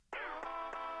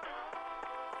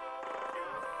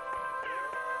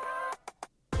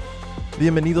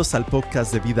Bienvenidos al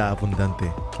podcast de Vida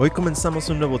Abundante. Hoy comenzamos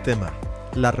un nuevo tema,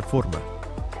 la Reforma.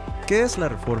 ¿Qué es la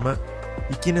Reforma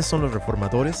y quiénes son los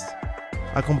reformadores?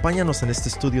 Acompáñanos en este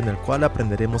estudio en el cual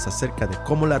aprenderemos acerca de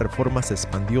cómo la Reforma se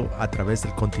expandió a través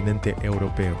del continente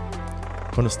europeo.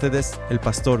 Con ustedes, el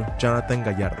pastor Jonathan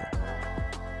Gallardo.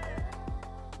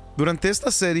 Durante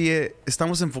esta serie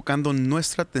estamos enfocando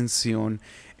nuestra atención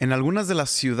en algunas de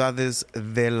las ciudades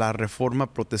de la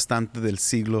Reforma Protestante del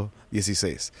siglo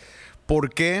XVI.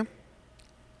 ¿Por qué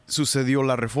sucedió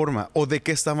la Reforma o de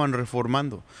qué estaban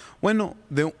reformando? Bueno,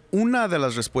 una de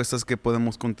las respuestas que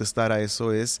podemos contestar a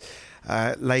eso es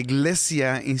la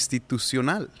iglesia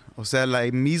institucional, o sea, la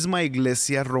misma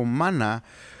iglesia romana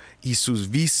y sus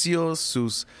vicios,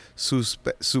 sus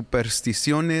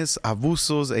supersticiones,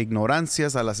 abusos e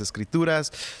ignorancias a las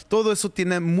escrituras. Todo eso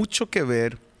tiene mucho que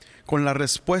ver con la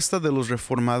respuesta de los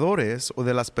reformadores o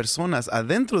de las personas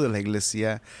adentro de la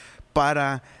iglesia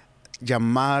para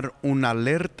llamar una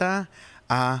alerta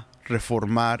a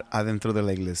reformar adentro de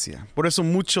la iglesia. Por eso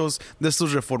muchos de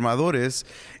estos reformadores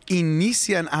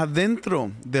inician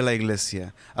adentro de la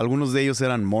iglesia. Algunos de ellos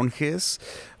eran monjes,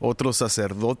 otros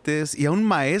sacerdotes y aún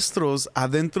maestros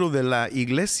adentro de la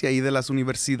iglesia y de las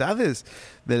universidades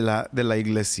de la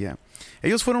iglesia.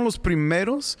 Ellos fueron los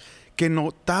primeros que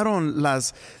notaron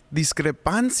las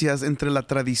discrepancias entre la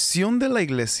tradición de la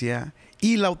iglesia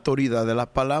y la autoridad de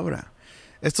la palabra.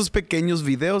 Estos pequeños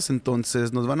videos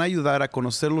entonces nos van a ayudar a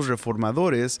conocer los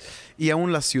reformadores y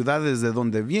aún las ciudades de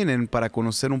donde vienen para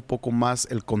conocer un poco más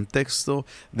el contexto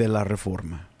de la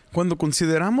Reforma. Cuando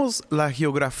consideramos la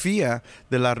geografía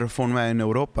de la Reforma en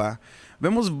Europa,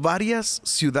 vemos varias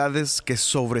ciudades que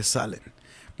sobresalen.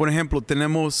 Por ejemplo,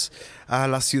 tenemos a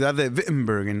la ciudad de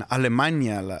Wittenberg en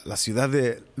Alemania, la ciudad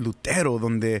de Lutero,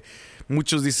 donde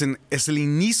muchos dicen es el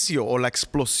inicio o la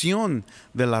explosión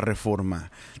de la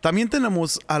Reforma. También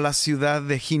tenemos a la ciudad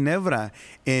de Ginebra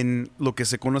en lo que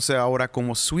se conoce ahora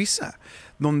como Suiza,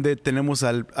 donde tenemos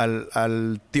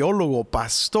al teólogo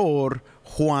pastor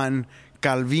Juan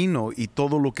Calvino y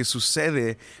todo lo que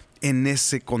sucede en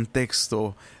ese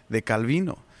contexto de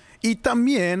Calvino. Y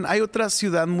también hay otra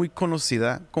ciudad muy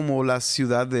conocida como la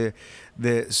ciudad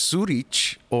de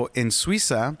Zurich o en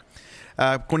Suiza,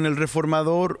 con el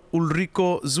reformador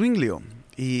Ulrico Zwinglio.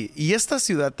 Y esta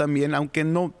ciudad también, aunque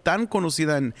no tan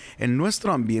conocida en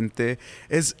nuestro ambiente,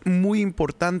 es muy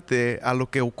importante a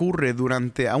lo que ocurre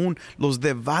durante aún los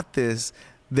debates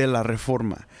de la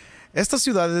Reforma. Estas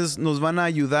ciudades nos van a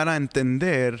ayudar a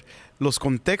entender los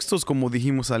contextos, como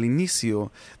dijimos al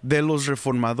inicio, de los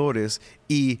reformadores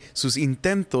y sus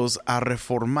intentos a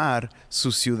reformar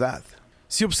su ciudad.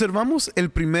 Si observamos el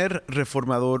primer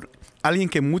reformador, alguien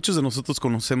que muchos de nosotros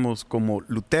conocemos como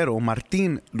Lutero,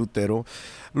 Martín Lutero,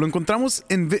 lo encontramos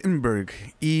en Wittenberg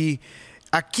y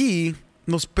aquí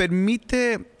nos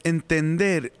permite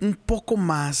entender un poco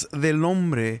más del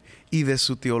hombre y de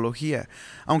su teología.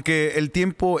 Aunque el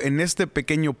tiempo en este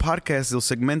pequeño podcast, los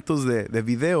segmentos de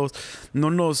videos,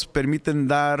 no nos permiten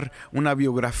dar una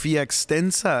biografía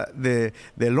extensa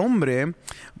del hombre,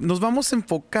 nos vamos a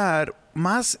enfocar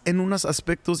más en unos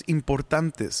aspectos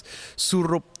importantes: su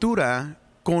ruptura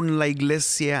con la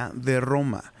iglesia de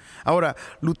Roma. Ahora,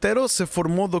 Lutero se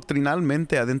formó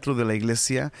doctrinalmente adentro de la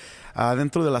iglesia,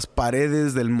 adentro de las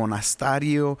paredes del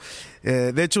monasterio.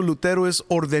 De hecho, Lutero es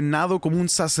ordenado como un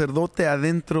sacerdote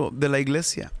adentro de la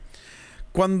iglesia.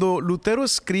 Cuando Lutero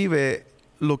escribe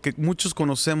lo que muchos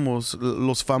conocemos,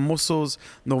 los famosos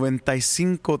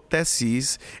 95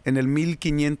 tesis en el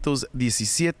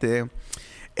 1517,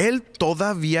 él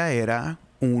todavía era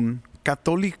un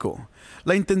católico.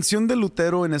 La intención de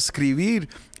Lutero en escribir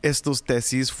estos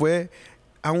tesis fue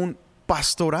aún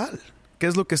pastoral. ¿Qué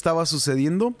es lo que estaba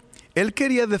sucediendo? Él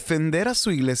quería defender a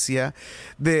su iglesia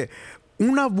de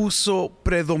un abuso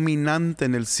predominante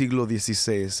en el siglo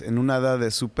XVI, en una edad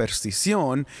de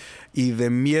superstición y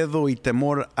de miedo y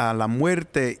temor a la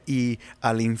muerte y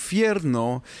al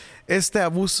infierno. Este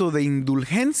abuso de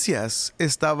indulgencias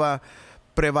estaba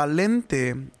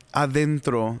prevalente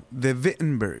adentro de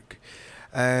Wittenberg.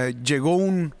 Llegó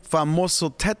un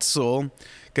famoso Tetzel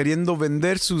queriendo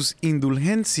vender sus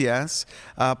indulgencias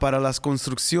para las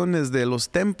construcciones de los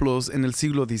templos en el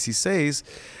siglo XVI,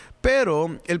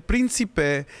 pero el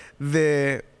príncipe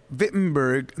de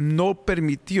Wittenberg no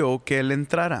permitió que él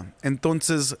entrara.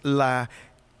 Entonces la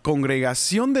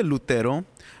congregación de Lutero,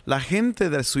 la gente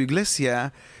de su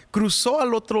iglesia, cruzó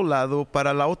al otro lado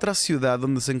para la otra ciudad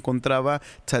donde se encontraba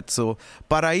Tetzel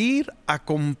para ir a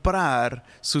comprar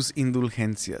sus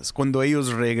indulgencias. Cuando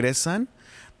ellos regresan,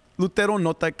 Lutero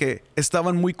nota que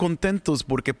estaban muy contentos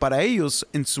porque para ellos,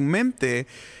 en su mente,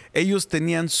 ellos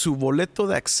tenían su boleto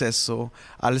de acceso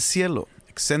al cielo,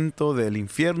 exento del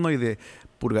infierno y de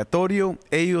purgatorio.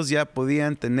 Ellos ya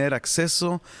podían tener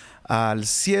acceso al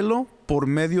cielo por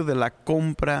medio de la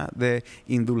compra de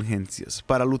indulgencias.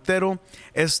 Para Lutero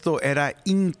esto era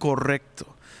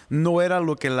incorrecto. No era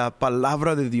lo que la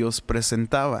palabra de Dios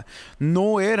presentaba.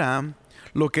 No era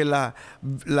lo que la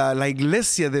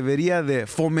iglesia debería de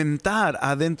fomentar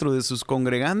adentro de sus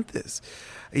congregantes.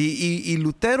 Y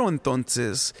Lutero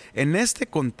entonces, en este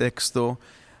contexto,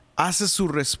 hace su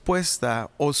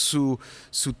respuesta o su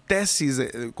tesis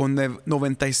con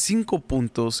 95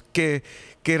 puntos que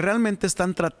realmente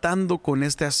están tratando con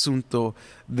este asunto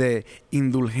de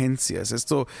indulgencias.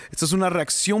 Esto es una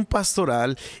reacción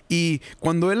pastoral, y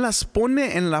cuando él las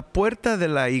pone en la puerta de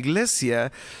la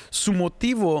iglesia, su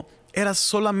motivo era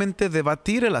solamente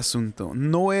debatir el asunto.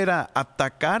 No era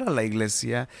atacar a la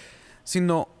iglesia,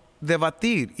 sino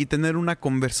debatir y tener una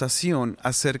conversación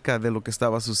acerca de lo que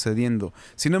estaba sucediendo.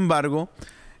 Sin embargo,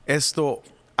 esto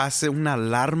hace una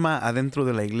alarma adentro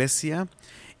de la iglesia,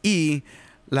 y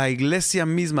la iglesia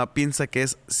misma piensa que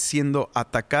está siendo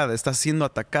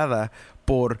atacada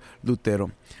por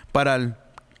Lutero. Para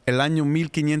el año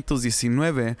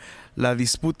 1519, la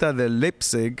disputa de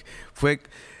Leipzig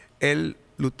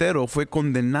Lutero fue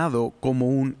condenado como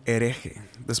un hereje.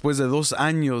 Después de 2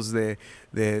 años de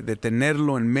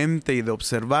tenerlo en mente y de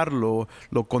observarlo,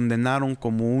 lo condenaron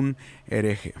como un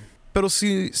hereje. Pero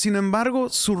sin embargo,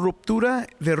 su ruptura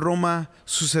de Roma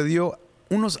sucedió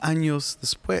unos años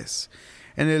después.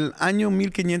 En el año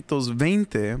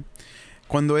 1520,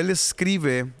 cuando él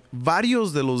escribe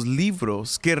varios de los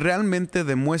libros que realmente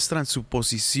demuestran su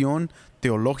posición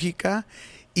teológica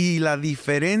y las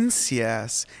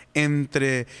diferencias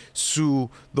entre su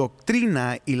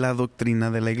doctrina y la doctrina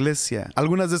de la iglesia.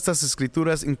 Algunas de estas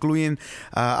escrituras incluyen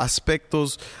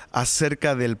aspectos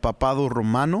acerca del papado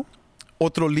romano.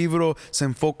 Otro libro se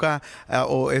enfoca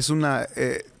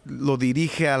lo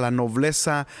dirige a la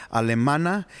nobleza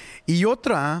alemana, y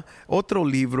otro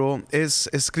libro es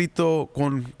escrito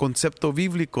con concepto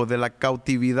bíblico de la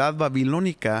cautividad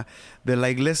babilónica de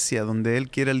la iglesia, donde él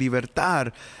quiere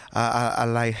libertar a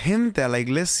la gente, a la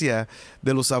iglesia,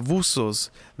 de los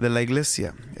abusos de la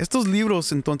iglesia. Estos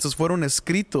libros entonces fueron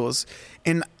escritos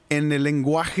en el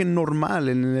lenguaje normal,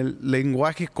 en el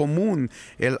lenguaje común,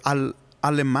 al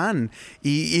alemán,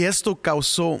 y esto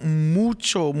causó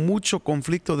mucho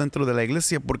conflicto dentro de la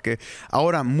iglesia, porque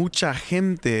ahora mucha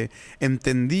gente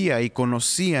entendía y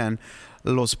conocían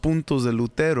los puntos de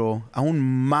Lutero aún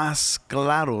más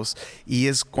claros, y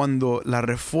es cuando la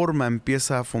reforma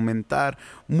empieza a fomentar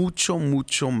mucho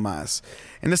más.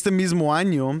 En este mismo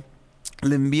año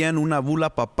le envían una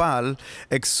bula papal,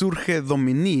 Exsurge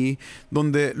Domini,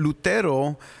 donde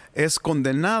Lutero es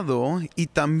condenado, y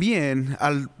también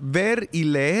al ver y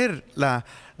leer la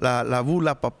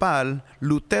bula papal,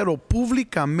 Lutero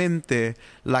públicamente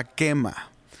la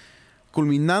quema,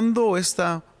 culminando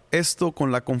esto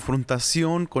con la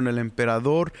confrontación con el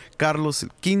emperador Carlos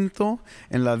V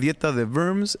en la Dieta de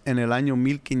Worms en el año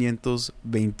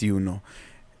 1521.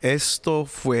 Esto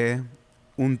fue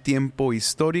un tiempo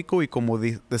histórico, y como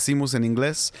decimos en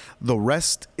inglés, the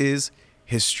rest is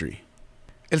history.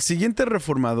 El siguiente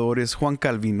reformador es Juan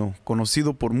Calvino,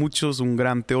 conocido por muchos, un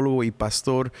gran teólogo y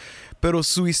pastor, pero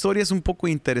su historia es un poco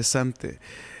interesante.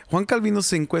 Juan Calvino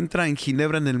se encuentra en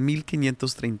Ginebra en el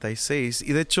 1536,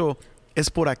 y de hecho es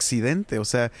por accidente, o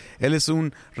sea, él es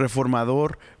un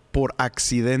reformador por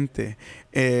accidente.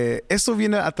 Esto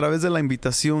viene a través de la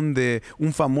invitación de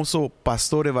un famoso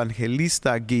pastor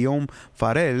evangelista, Guillaume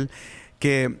Farel,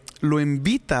 que lo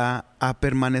invita a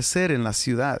permanecer en la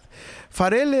ciudad.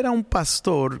 Farel era un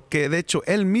pastor que de hecho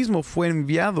él mismo fue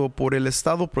enviado por el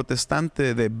estado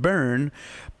protestante de Bern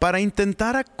para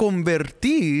intentar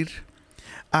convertir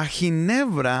a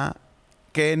Ginebra,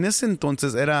 que en ese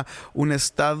entonces era un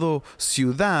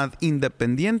estado-ciudad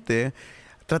independiente,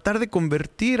 tratar de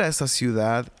convertir a esa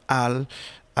ciudad al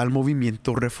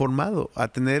movimiento reformado, a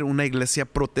tener una iglesia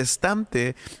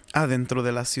protestante adentro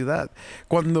de la ciudad.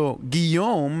 Cuando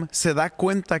Guillaume se da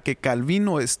cuenta que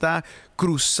Calvino está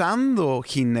cruzando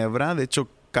Ginebra, de hecho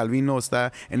Calvino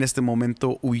está en este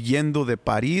momento huyendo de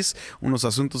París, unos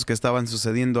asuntos que estaban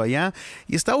sucediendo allá,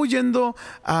 y está huyendo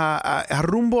a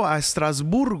rumbo a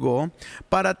Estrasburgo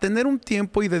para tener un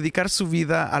tiempo y dedicar su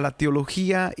vida a la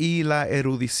teología y la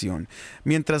erudición.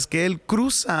 Mientras que él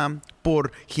cruza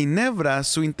por Ginebra,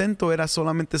 su intento era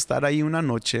solamente estar ahí una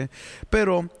noche,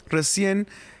 pero recién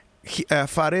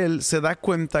Farel se da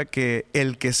cuenta que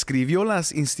el que escribió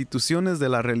las instituciones de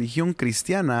la religión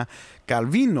cristiana,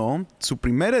 Calvino, su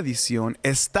primera edición,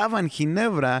 estaba en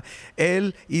Ginebra.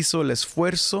 Él hizo el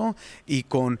esfuerzo y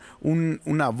con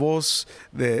una voz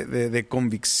de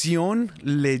convicción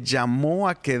le llamó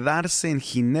a quedarse en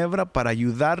Ginebra para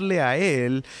ayudarle a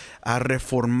él a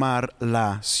reformar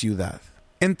la ciudad.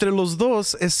 Entre los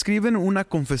dos escriben una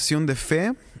confesión de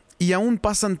fe. Y aún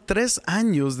pasan 3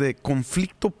 años de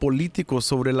conflicto político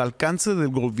sobre el alcance del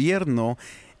gobierno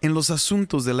en los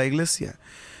asuntos de la iglesia.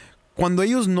 Cuando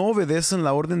ellos no obedecen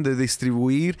la orden de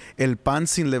distribuir el pan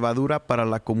sin levadura para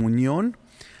la comunión,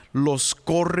 los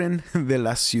corren de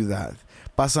la ciudad.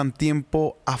 Pasan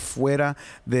tiempo afuera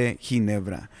de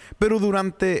Ginebra. Pero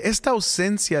durante esta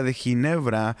ausencia de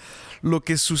Ginebra, lo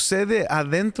que sucede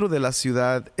adentro de la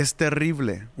ciudad es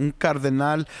terrible. Un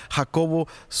cardenal, Jacobo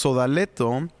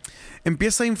Sodaleto,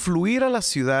 empieza a influir a la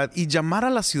ciudad y llamar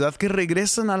a la ciudad que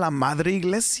regresen a la madre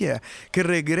iglesia, que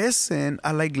regresen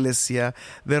a la iglesia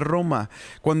de Roma.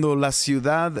 Cuando la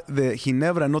ciudad de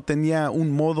Ginebra no tenía un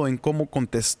modo en cómo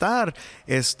contestar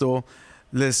esto,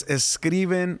 les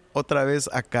escriben otra vez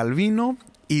a Calvino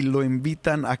y lo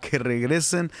invitan a que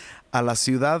regresen a la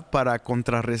ciudad para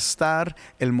contrarrestar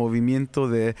el movimiento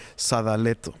de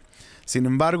Sodaleto. Sin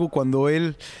embargo, cuando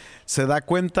él se da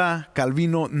cuenta,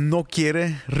 Calvino no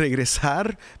quiere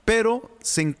regresar, pero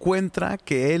se encuentra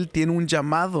que él tiene un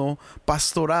llamado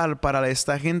pastoral para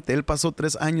esta gente. Él pasó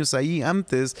 3 años ahí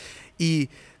antes y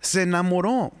se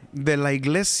enamoró de la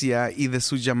iglesia y de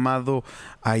su llamado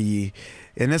allí.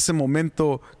 En ese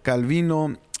momento,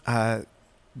 Calvino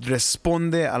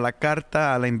responde a la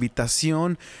carta, a la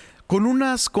invitación, con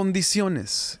unas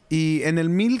condiciones. Y en el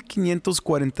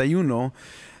 1541,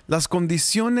 las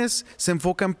condiciones se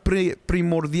enfocan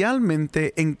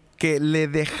primordialmente en que le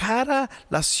dejara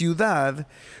la ciudad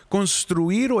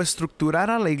construir o estructurar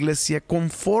a la iglesia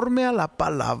conforme a la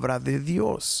palabra de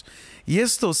Dios. Y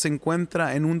esto se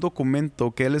encuentra en un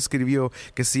documento que él escribió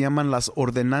que se llaman las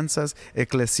ordenanzas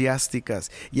eclesiásticas.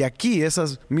 Y aquí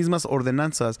esas mismas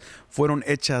ordenanzas fueron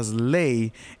hechas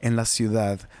ley en la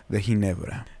ciudad de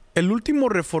Ginebra. El último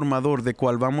reformador de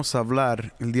cual vamos a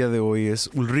hablar el día de hoy es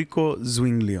Ulrico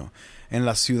Zwinglio, en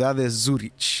la ciudad de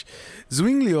Zúrich.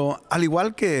 Zwinglio, al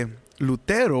igual que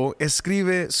Lutero,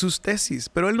 escribe sus tesis,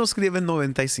 pero él no escribe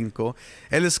 95,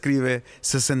 él escribe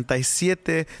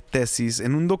 67 tesis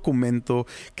en un documento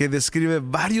que describe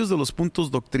varios de los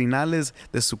puntos doctrinales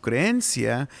de su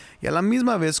creencia y a la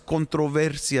misma vez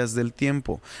controversias del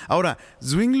tiempo. Ahora,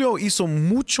 Zwinglio hizo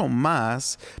mucho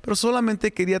más, pero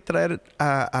solamente quería traer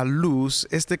a luz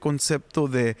este concepto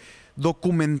de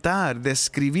documentar, de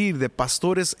escribir, de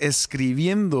pastores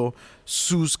escribiendo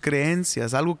sus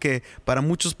creencias, algo que para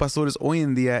muchos pastores hoy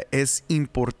en día es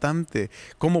importante.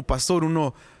 Como pastor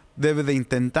uno debe de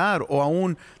intentar o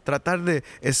aún tratar de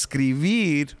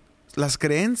escribir las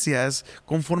creencias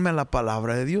conforme a la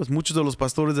palabra de Dios. Muchos de los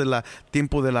pastores del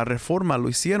tiempo de la Reforma lo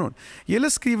hicieron. Y él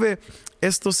escribe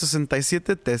estos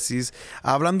 67 tesis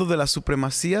hablando de la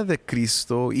supremacía de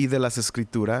Cristo y de las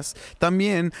Escrituras.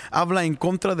 También habla en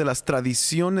contra de las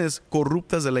tradiciones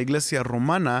corruptas de la iglesia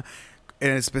romana,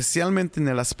 especialmente en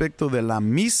el aspecto de la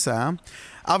misa.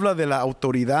 Habla de la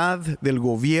autoridad del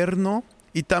gobierno.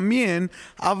 Y también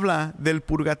habla del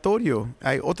purgatorio.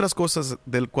 Hay otras cosas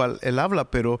del cual él habla,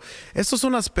 pero estos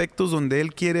son aspectos donde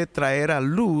él quiere traer a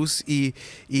luz y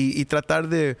tratar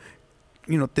de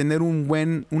tener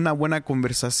una buena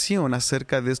conversación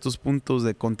acerca de estos puntos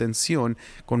de contención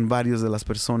con varias de las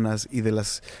personas y de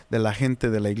la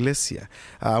gente de la iglesia,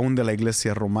 aún de la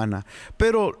iglesia romana.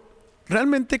 Pero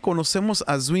realmente conocemos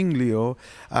a Zwinglio,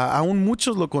 aún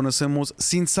muchos lo conocemos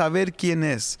sin saber quién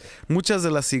es. Muchas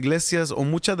de las iglesias o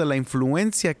mucha de la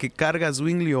influencia que carga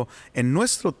Zwinglio en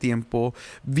nuestro tiempo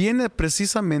viene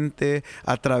precisamente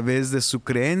a través de su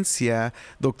creencia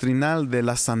doctrinal de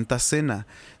la Santa Cena.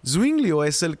 Zwinglio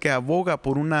es el que aboga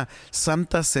por una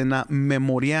Santa Cena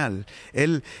memorial.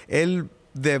 Él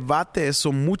debate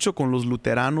eso mucho con los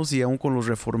luteranos y aún con los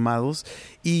reformados,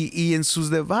 y en sus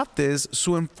debates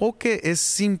su enfoque es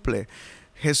simple.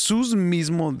 Jesús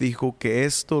mismo dijo que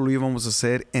esto lo íbamos a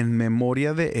hacer en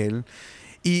memoria de él,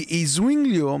 y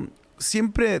Zwinglio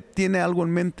siempre tiene algo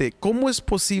en mente. ¿Cómo es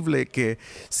posible que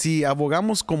si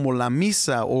abogamos como la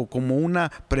misa o como una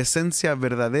presencia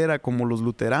verdadera como los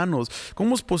luteranos,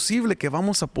 cómo es posible que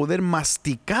vamos a poder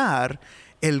masticar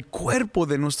el cuerpo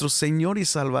de nuestro Señor y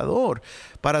Salvador?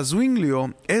 Para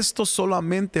Zwinglio, esto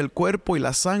solamente, el cuerpo y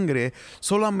la sangre,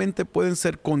 solamente pueden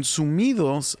ser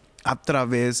consumidos a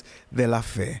través de la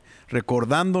fe,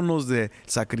 recordándonos del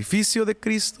sacrificio de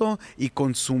Cristo y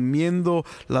consumiendo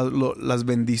las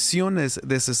bendiciones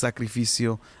de ese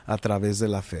sacrificio a través de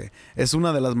la fe. Es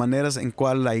una de las maneras en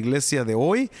cual la iglesia de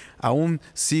hoy aún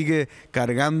sigue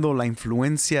cargando la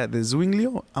influencia de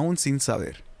Zwinglio, aún sin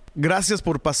saber. Gracias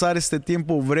por pasar este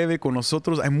tiempo breve con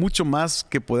nosotros. Hay mucho más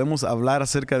que podemos hablar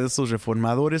acerca de estos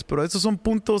reformadores, pero estos son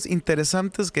puntos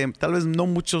interesantes que tal vez no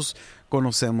muchos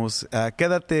conocemos.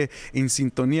 Quédate en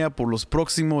sintonía por los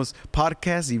próximos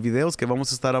podcasts y videos que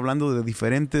vamos a estar hablando de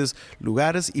diferentes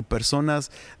lugares y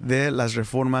personas de las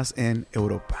reformas en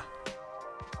Europa.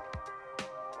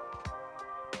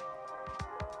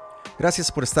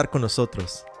 Gracias por estar con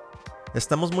nosotros.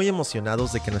 Estamos muy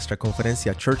emocionados de que nuestra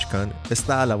conferencia ChurchCon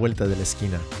está a la vuelta de la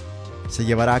esquina. Se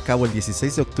llevará a cabo el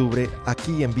 16 de octubre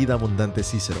aquí en Vida Abundante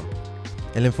Cícero.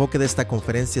 El enfoque de esta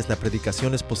conferencia es la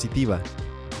predicación expositiva,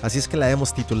 así es que la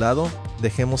hemos titulado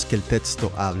Dejemos que el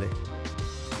texto hable.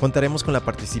 Contaremos con la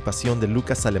participación de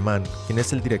Lucas Alemán, quien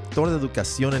es el director de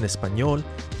educación en español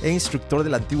e instructor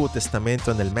del Antiguo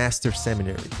Testamento en el Master's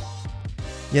Seminary.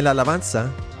 Y en la alabanza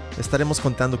estaremos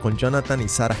contando con Jonathan y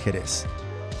Sara Jerez.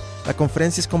 La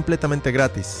conferencia es completamente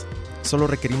gratis. Solo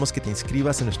requerimos que te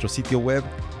inscribas en nuestro sitio web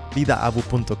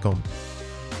vidaabu.com.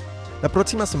 La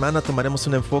próxima semana tomaremos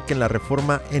un enfoque en la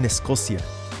reforma en Escocia.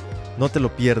 No te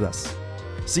lo pierdas.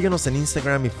 Síguenos en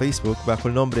Instagram y Facebook bajo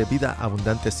el nombre Vida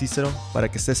Abundante Cícero para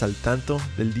que estés al tanto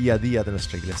del día a día de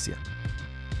nuestra iglesia.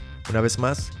 Una vez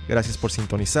más, gracias por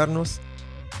sintonizarnos.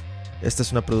 Esta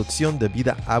es una producción de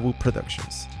Vida Abu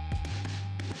Productions.